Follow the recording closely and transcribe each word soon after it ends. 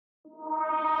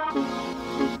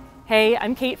Hey,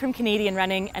 I'm Kate from Canadian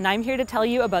Running, and I'm here to tell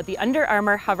you about the Under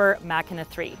Armour HOVR Machina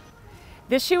 3.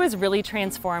 This shoe is really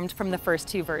transformed from the first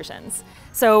two versions.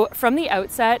 So from the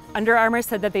outset, Under Armour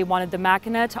said that they wanted the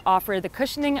Machina to offer the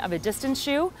cushioning of a distance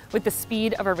shoe with the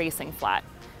speed of a racing flat.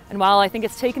 And while I think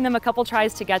it's taken them a couple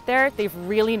tries to get there, they've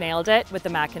really nailed it with the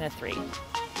Machina 3.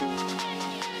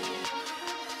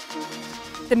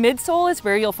 The midsole is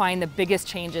where you'll find the biggest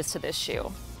changes to this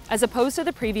shoe. As opposed to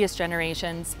the previous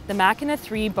generations, the Machina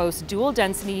 3 boasts dual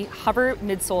density HOVR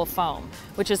midsole foam,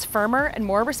 which is firmer and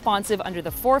more responsive under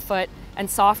the forefoot and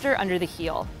softer under the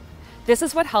heel. This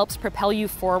is what helps propel you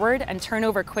forward and turn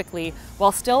over quickly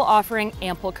while still offering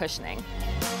ample cushioning.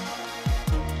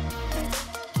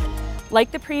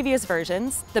 Like the previous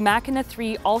versions, the Machina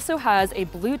 3 also has a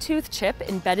Bluetooth chip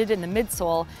embedded in the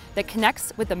midsole that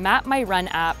connects with the Map My Run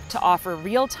app to offer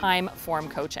real-time form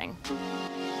coaching.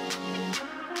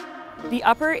 The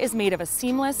upper is made of a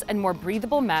seamless and more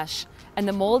breathable mesh, and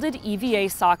the molded EVA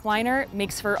sockliner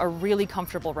makes for a really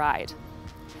comfortable ride.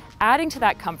 Adding to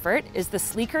that comfort is the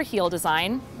sleeker heel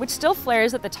design, which still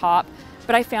flares at the top,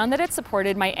 but I found that it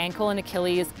supported my ankle and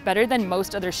Achilles better than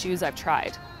most other shoes I've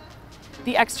tried.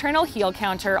 The external heel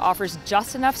counter offers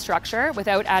just enough structure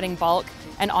without adding bulk,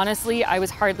 and honestly, I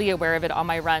was hardly aware of it on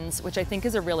my runs, which I think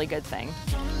is a really good thing.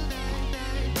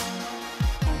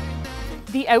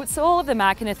 The outsole of the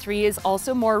Machina 3 is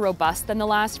also more robust than the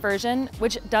last version,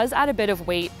 which does add a bit of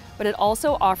weight, but it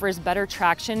also offers better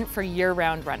traction for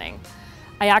year-round running.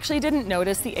 I actually didn't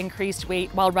notice the increased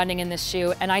weight while running in this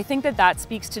shoe, and I think that that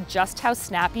speaks to just how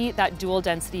snappy that dual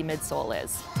density midsole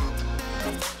is.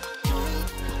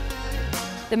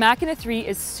 The Machina 3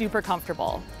 is super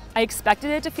comfortable. I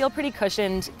expected it to feel pretty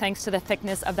cushioned thanks to the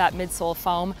thickness of that midsole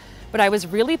foam, but I was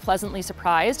really pleasantly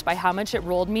surprised by how much it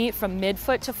rolled me from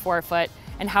midfoot to forefoot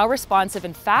and how responsive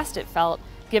and fast it felt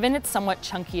given its somewhat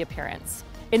chunky appearance.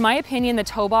 In my opinion, the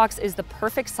toe box is the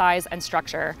perfect size and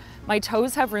structure. My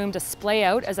toes have room to splay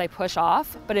out as I push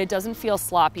off, but it doesn't feel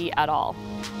sloppy at all.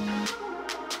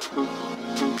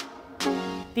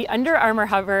 The Under Armour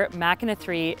HOVR Machina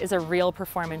 3 is a real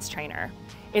performance trainer.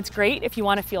 It's great if you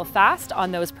want to feel fast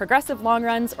on those progressive long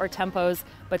runs or tempos,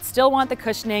 but still want the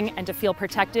cushioning and to feel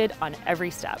protected on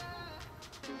every step.